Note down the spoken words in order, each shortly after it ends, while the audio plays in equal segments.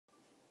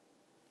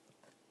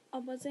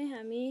अब चाहिँ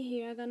हामी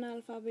हिरागाना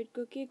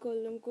अल्फाबेटको के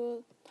कोलमको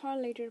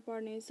थर्ड लेटर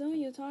पढ्नेछौँ।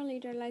 यो थर्ड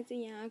लेटरलाई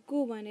चाहिँ यहाँ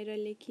कु भनेर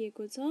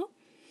लेखिएको छ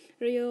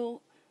र यो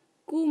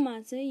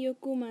कुमा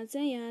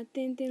चाहिँ यहाँ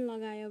तेन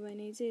लगायो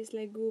भने चाहिँ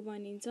यसलाई गु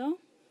भनिन्छ।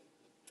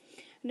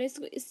 र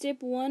यसको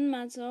स्टेप 1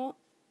 मा छ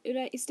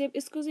एउटा स्टेप,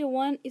 यसको चाहिँ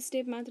 1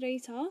 स्टेप मात्रै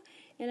छ।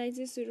 यसलाई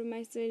चाहिँ सुरुमा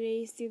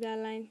यसरी सिधा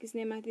लाइन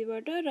खिच्ने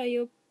माथिबाट र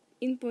यो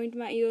इन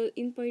पोइन्टमा यो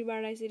इन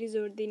पोइन्टबाट यसरी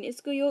जोडिदिने।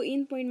 यसको यो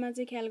इन पोइन्टमा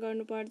चाहिँ ख्याल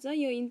गर्नुपर्छ,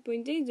 यो इन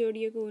पोइन्ट चाहिँ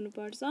जोडिएको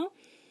हुनुपर्छ।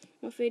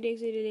 म फेरि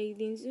एकचोटि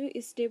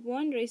लेखिदिन्छु स्टेप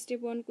 1 र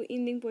स्टेप 1 को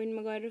इन्डिङ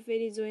पोइन्टमा गएर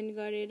फेरि जोइन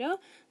गरेर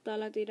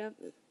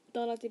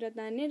तलतिर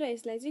तान्ने र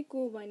यसलाई चाहिँ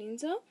कु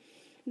भनिन्छ।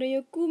 र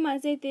यो कुमा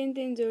चाहिँ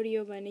तेन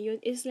जोडियो भने यो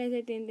यसलाई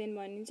चाहिँ तेन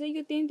भनिन्छ।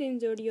 यो तेन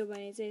जोडियो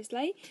भने चाहिँ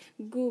यसलाई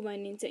गु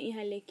भनिन्छ,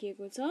 यहाँ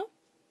लेखिएको छ।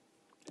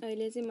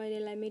 अहिले चाहिँ मैले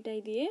यसलाई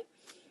मेटाइदिएँ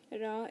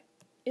र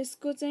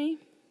यसको चाहिँ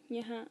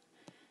यहाँ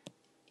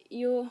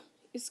यो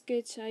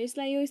स्केच छ।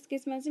 यसलाई यो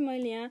स्केचमा चाहिँ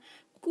मैले यहाँ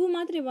कु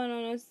मात्रै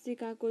बनाउन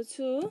सिकाएको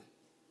छु,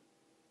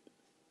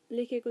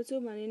 लेखेको छु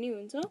भने नि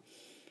हुन्छ।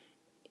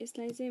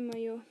 यसलाई चाहिँ म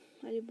यो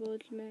अलि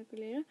बोल्डमा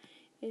लिएर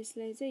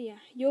यसलाई चाहिँ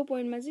यहाँ यो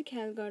पोइन्टमा चाहिँ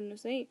ख्याल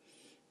गर्नुस् है।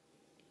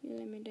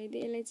 यसलाई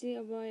मेटाइदिए। यसलाई चाहिँ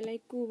अब यसलाई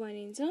कु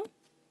भनिन्छ।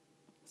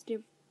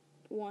 स्टेप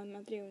 1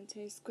 मात्रै हुन्छ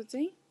यसको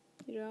चाहिँ।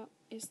 र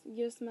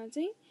यसमा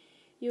चाहिँ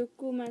यो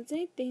कुमा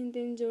चाहिँ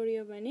तेन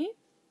जोडियो भने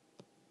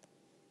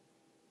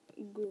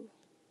गु।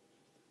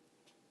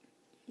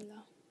 ल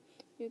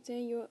यो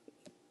चाहिँ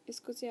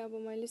यसको चाहिँ अब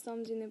मैले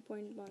सम्झिने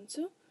पोइन्ट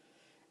भन्छु।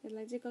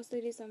 यसलाई चाहिँ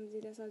कसरी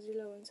सम्झिँदा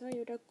सजिलो हुन्छ,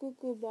 एउटा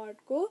कुकु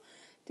बर्डको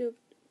त्यो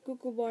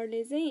कुकु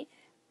बर्डले चाहिँ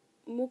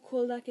मुख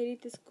खोल्दाखेरि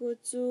त्यसको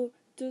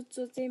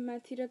चुच्चो चाहिँ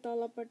माथि र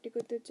तलपट्टिको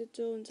त्यो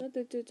चुच्चो हुन्छ,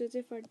 त्यो चुच्चो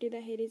चाहिँ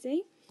फट्टिँदाखेरि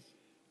चाहिँ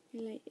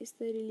यसलाई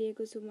यसरी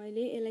लिएको छु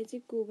मैले। यसलाई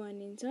चाहिँ कु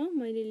भनिन्छ।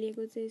 मैले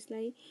लिएको चाहिँ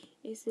यसलाई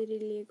यसरी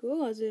लिएको।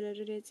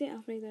 हजुरहरूले चाहिँ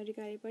आफ्नै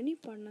तरिकाले पनि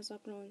पढ्न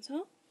सक्नुहुन्छ।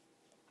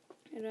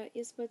 र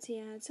यसपछि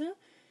यहाँ छ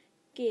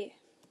के।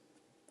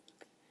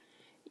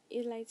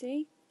 यसलाई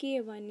चाहिँ के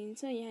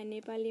भनिन्छ, यहाँ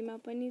नेपालीमा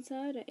पनि छ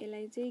र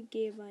यसलाई चाहिँ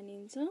गे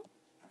भनिन्छ।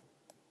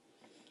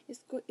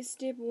 यसको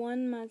स्टेप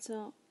 1 मा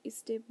छ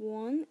स्टेप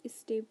 1,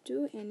 स्टेप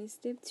 2 एन्ड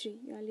स्टेप 3।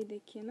 यो अलि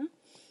देखिएन,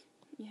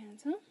 यहाँ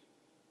छ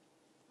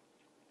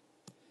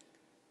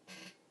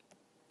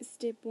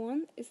स्टेप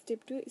 1, स्टेप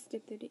 2,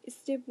 स्टेप 3।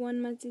 स्टेप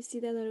 1 मा चाहिँ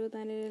सिधा धर्को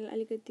तानेर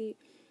अलिकति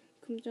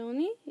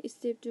खुम्चाउने,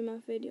 स्टेप 2 मा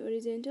फेरि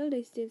ओरिजेन्टल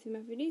र स्टेप 3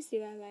 मा फेरि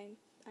सिधा लाइन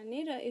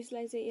तान्ने। र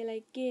यसलाई चाहिँ यसलाई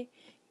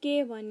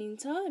के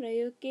भनिन्छ र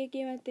यो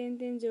केमा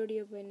तेन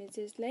जोडियो भने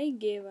चाहिँ यसलाई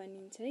गे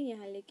भनिन्छ।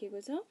 यहाँ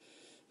लेखेको छ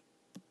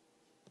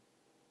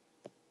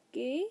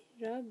के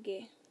र गे।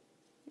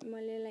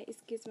 मैले यसलाई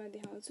स्केचमा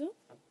देखाउँछु।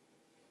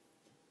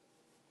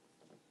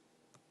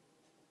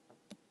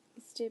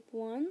 स्टेप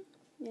 1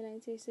 यसलाई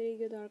चाहिँ यसरी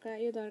यो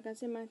धर्का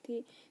चाहिँ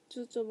माथि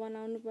चुच्चो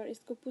बनाउनु पर्छ,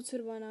 यसको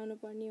पुच्छर बनाउनु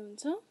पर्ने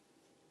हुन्छ।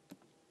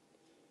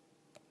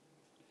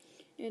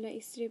 यसलाई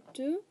स्टेप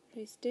 2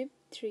 र स्टेप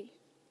 3।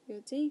 यो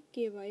चाहिँ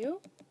के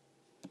भयो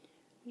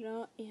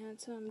र यहाँ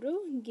छ हाम्रो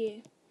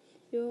गे।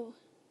 यो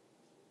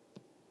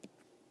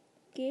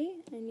के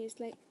अनि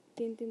यसलाई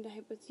तेन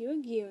राखेपछि यो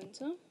गे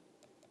हुन्छ।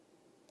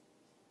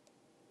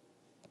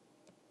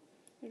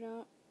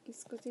 र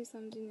यसको चाहिँ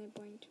सम्झिने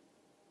पोइन्ट,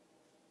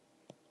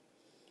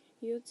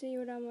 यो चाहिँ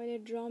एउटा मैले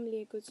ड्रम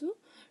लिएको छु।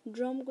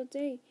 ड्रमको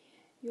चाहिँ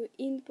यो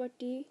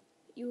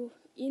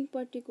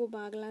इनपट्टिको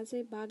भागलाई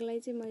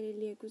चाहिँ मैले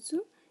लिएको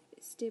छु।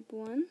 स्टेप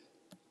 1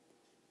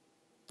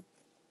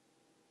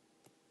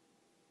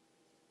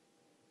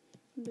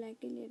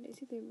 ब्ल्याकै लिएर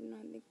चाहिँ त्यो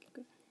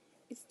नदेखेको।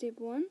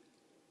 स्टेप 1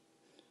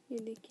 यो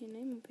देखिएन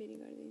है, म फेरि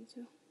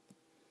गरिदिन्छु।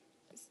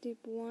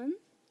 Step 1,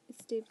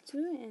 step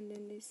 2 and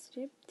then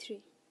step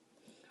 3।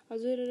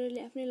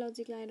 हजुरहरूले आफ्नै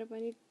लजिक लगाएर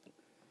पनि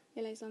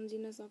यसलाई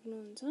सम्झिन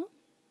सक्नुहुन्छ।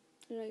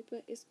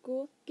 र यसको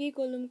के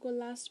कोलमको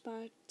लास्ट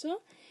पार्ट छ,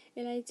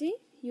 यसलाई चाहिँ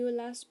यो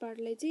लास्ट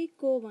पार्टलाई चाहिँ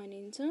को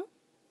भनिन्छ।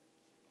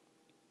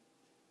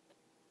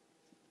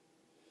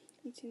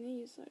 एकछिन है,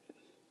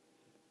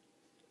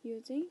 यो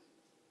चाहिँ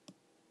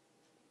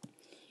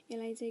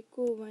यसलाई चाहिँ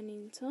को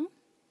भनिन्छ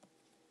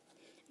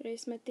र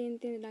यसमा तेन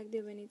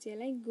राख्दियो भने चाहिँ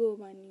यसलाई गो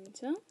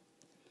भनिन्छ।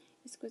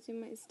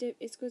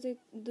 यसको चाहिँ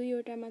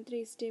 2वटा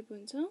मात्रै स्टेप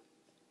हुन्छ।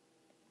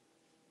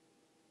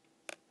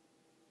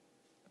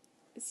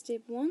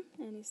 स्टेप 1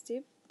 एन्ड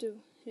स्टेप 2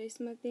 र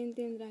यसमा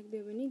तेन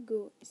राख्दियो भने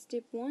गो।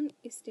 Step 1,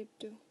 step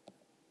 2।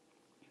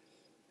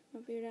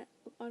 अब एउटा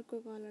अर्को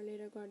कलर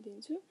लिएर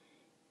गरिदिन्छु।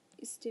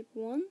 स्टेप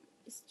 1,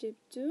 स्टेप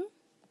 2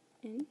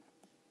 एन्ड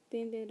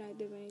तेन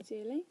राख्दियो भने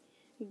चाहिँ यसलाई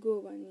गो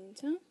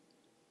भनिन्छ।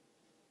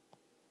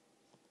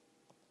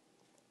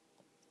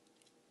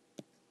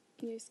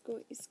 यसको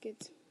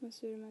स्केच म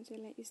सुरुमा चाहिँ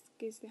यसलाई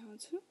स्केच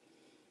देखाउँछु।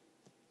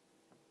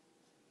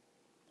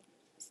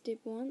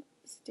 स्टेप 1,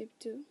 स्टेप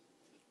 2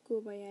 को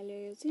भइहाल्यो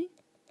यो चाहिँ।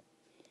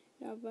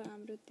 र अब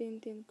हाम्रो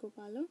तेनको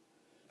पालो।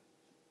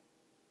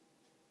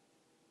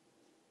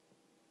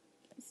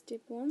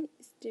 स्टेप 1,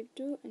 स्टेप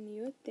 2 अनि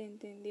यो तेन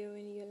दियो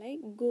भने यसलाई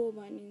गो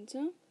भनिन्छ।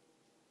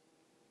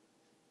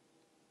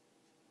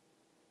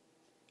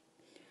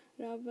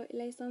 र अब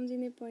यसलाई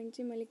सम्झिने पोइन्ट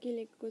चाहिँ मैले के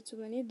लेखेको छु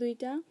भने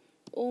दुईटा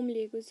ओम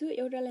लिएको छु,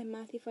 एउटालाई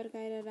माथि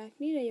फर्काएर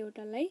राख्ने र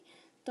एउटालाई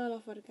तल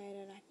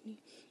फर्काएर राख्ने।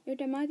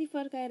 एउटा माथि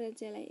फर्काएर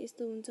चाहिँ यसलाई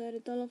यस्तो हुन्छ र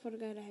तल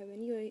फर्काएर राख्यो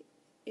भने यो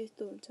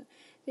यस्तो हुन्छ।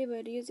 त्यही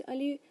भएर यो चाहिँ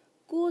अलि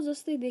को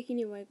जस्तै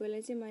देखिने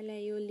भएकोलाई चाहिँ मैले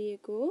यो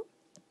लिएको हो।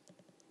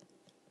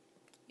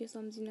 यो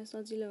सम्झिन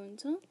सजिलो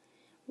हुन्छ।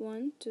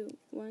 1 2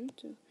 1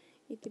 2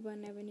 यति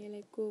बनायो भने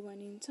यसलाई को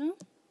भनिन्छ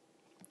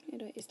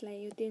र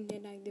यसलाई यो तेन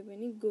राख्दियो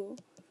भने गो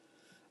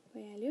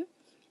भइहाल्यो।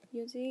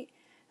 यो चाहिँ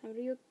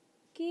हाम्रो यो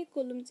के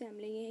कोलम चाहिँ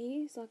हामीले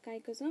यही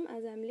सकाएको छौँ।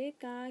 आज हामीले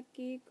का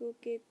के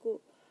को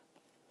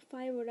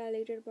 5 वटा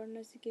लेटर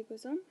पढ्न सिकेको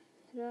छौँ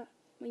र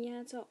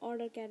यहाँ छ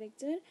अर्डर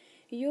क्यारेक्टर।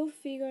 यो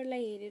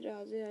फिगरलाई हेरेर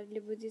हजुरहरूले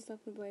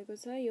बुझिसक्नु भएको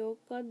छ। यो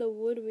cut the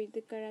wood with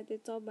the karate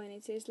chop भने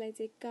चाहिँ यसलाई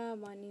चाहिँ का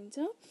भनिन्छ।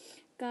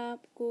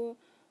 काको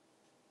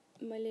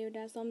मैले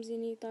एउटा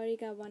सम्झिने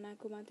तरिका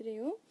बनाएको मात्रै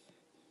हो।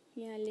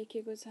 यहाँ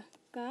लेखेको छ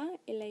का,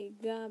 यसलाई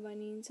गा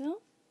भनिन्छ।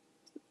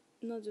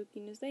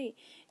 नझुकिनुहोस् है।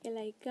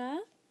 यसलाई का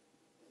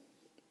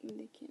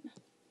देखिएन,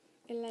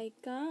 यसलाई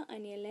का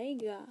अनि यसलाई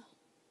गा,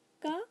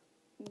 का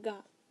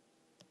गा।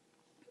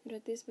 र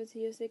त्यसपछि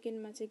यो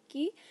सेकेन्डमा चाहिँ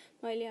कि।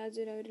 मैले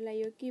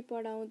हजुरहरूलाई यो कि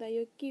पढाउँदा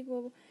यो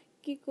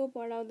कि को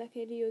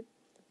पढाउँदाखेरि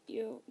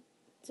यो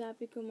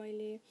चापीको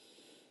मैले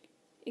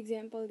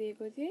इक्जाम्पल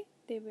दिएको थिएँ।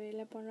 त्यही भएर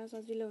यसलाई पढ्न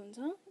सजिलो हुन्छ।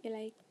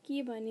 यसलाई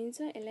कि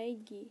भनिन्छ, यसलाई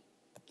गी,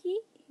 कि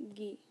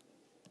गी।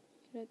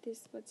 र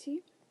त्यसपछि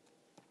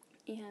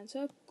यहाँ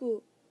छ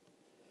कु।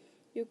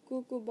 यो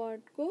कुको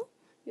बर्डको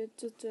यो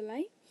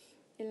चुच्चोलाई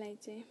यसलाई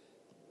चाहिँ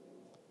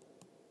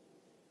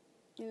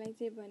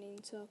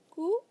भनिन्छ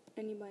कु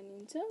अनि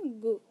भनिन्छ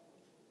गु,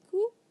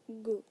 कु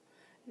गु।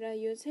 र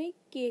यो चाहिँ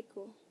के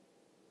को,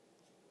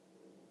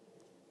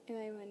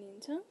 यसलाई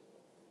भनिन्छ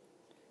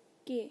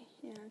के।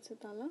 यहाँ छ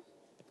तल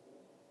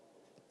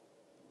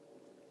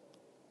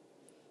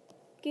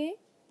के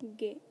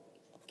गे,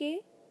 के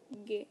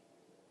गे।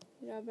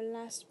 र अब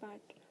लास्ट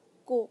पार्ट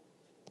को,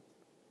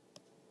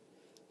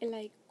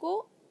 यसलाई को,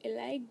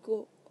 यसलाई गो,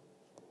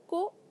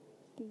 को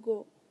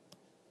गो।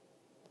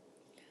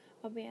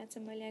 अब यहाँ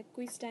चाहिँ मैले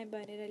क्विज टाइप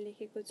भनेर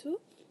लेखेको छु।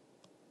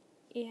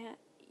 यहाँ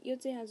यो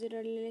चाहिँ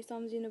हजुरहरूले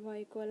सम्झिनु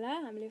भएको होला।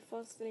 हामीले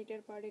फर्स्ट लेटर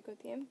पढेको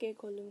थियौँ के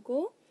कोलमको।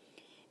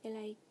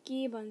 यसलाई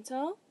के भन्छ,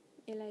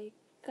 यसलाई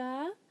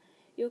का।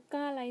 यो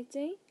कालाई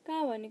चाहिँ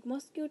का भनेको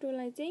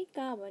मस्क्युटोलाई चाहिँ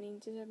का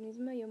भनिन्छ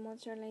जापानिजमा। यो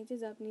मच्छरलाई चाहिँ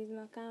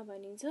जापानिजमा का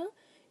भनिन्छ।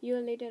 यो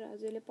लेटर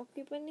हजुरले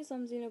पक्कै पनि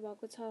सम्झिनु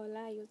भएको छ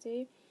होला। यो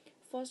चाहिँ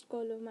फर्स्ट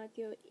कोलममा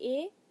थियो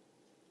ए,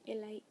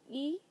 यसलाई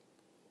ई,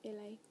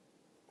 यसलाई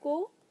को,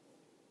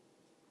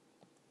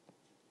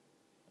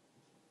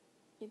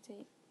 यो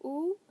चाहिँ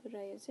उ र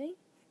यो चाहिँ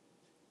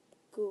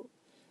को।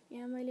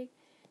 यहाँ मैले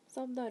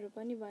शब्दहरू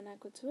पनि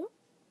बनाएको छु।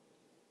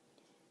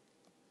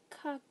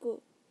 खाको,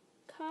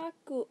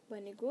 खाको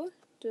भनेको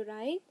टु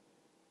राइट।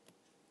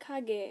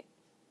 खागे,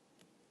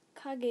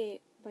 खागे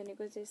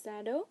भनेको चाहिँ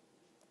स्याडो।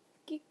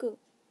 किकु,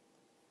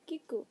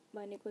 किकु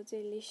भनेको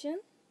चाहिँ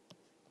लिसन।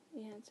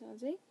 यहाँ छ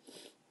अझै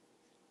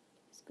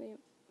यसको यो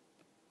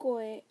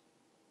कोए,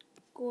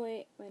 कोए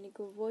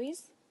भनेको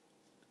भोइस।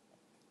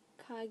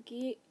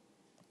 खागी,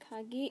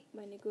 खागी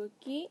भनेको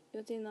कि।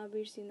 यो चाहिँ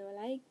नबिर्सिनु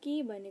होला है।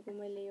 कि भनेको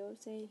मैले यो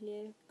चाहिँ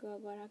लेखेर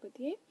गराएको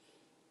थिएँ,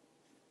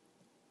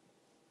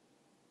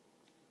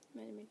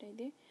 मैले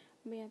मेटाइदिएँ।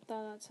 अब यहाँ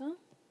तल छ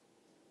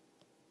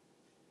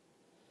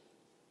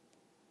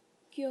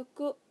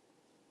क्योको,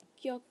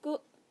 क्योको,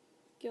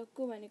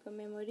 क्योको भनेको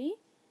मेमोरी।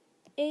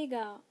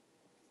 एगा,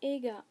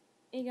 एगा,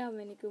 एगा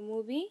भनेको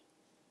मुभी।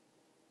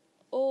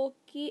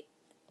 ओकी,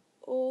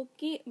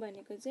 ओकी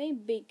भनेको चाहिँ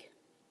बिग।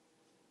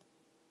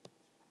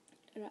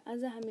 र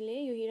आज हामीले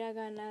यो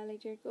हिरागाना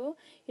लेटरको,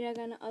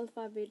 हिरागाना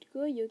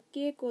अल्फाबेटको यो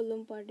के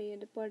कोलम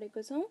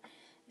पढेको छौँ।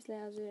 यसलाई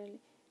हजुरहरूले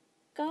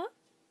का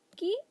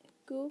कि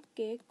कु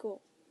के को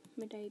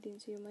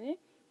मेटाइदिन्छु। यो मैले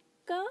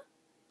का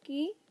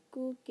कि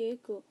कु के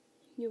को,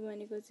 यो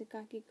भनेको चाहिँ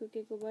का कि कु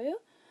के को भयो।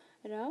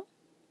 र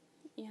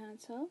यहाँ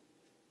छ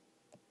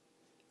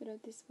र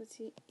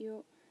त्यसपछि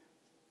यो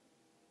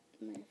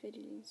मैले फेरि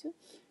लिन्छु।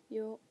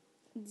 यो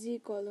जी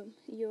कोलम,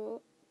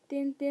 यो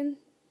तेन तेन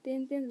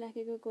तेन तेन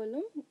राखेको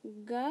कोलम।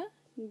 गा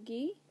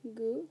गी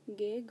गु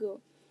गे गो।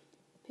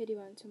 फेरि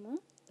भन्छु म।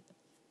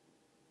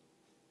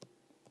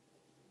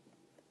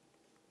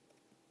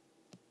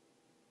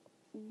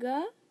 गा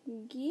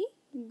गी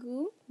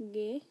गु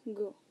गे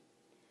गो।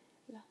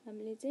 ल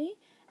हामीले चाहिँ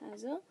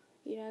आज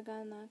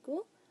हिरागानाको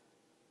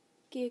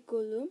के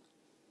कोलम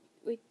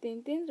विथ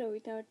तेन तेन र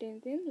विथआउट तेन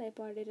तेनलाई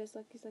पढेर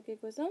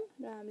सकिसकेको छौँ।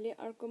 र हामीले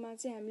अर्कोमा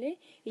चाहिँ हामीले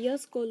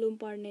यस कोलम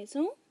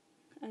पढ्नेछौँ।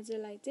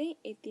 आजलाई चाहिँ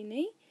यति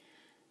नै।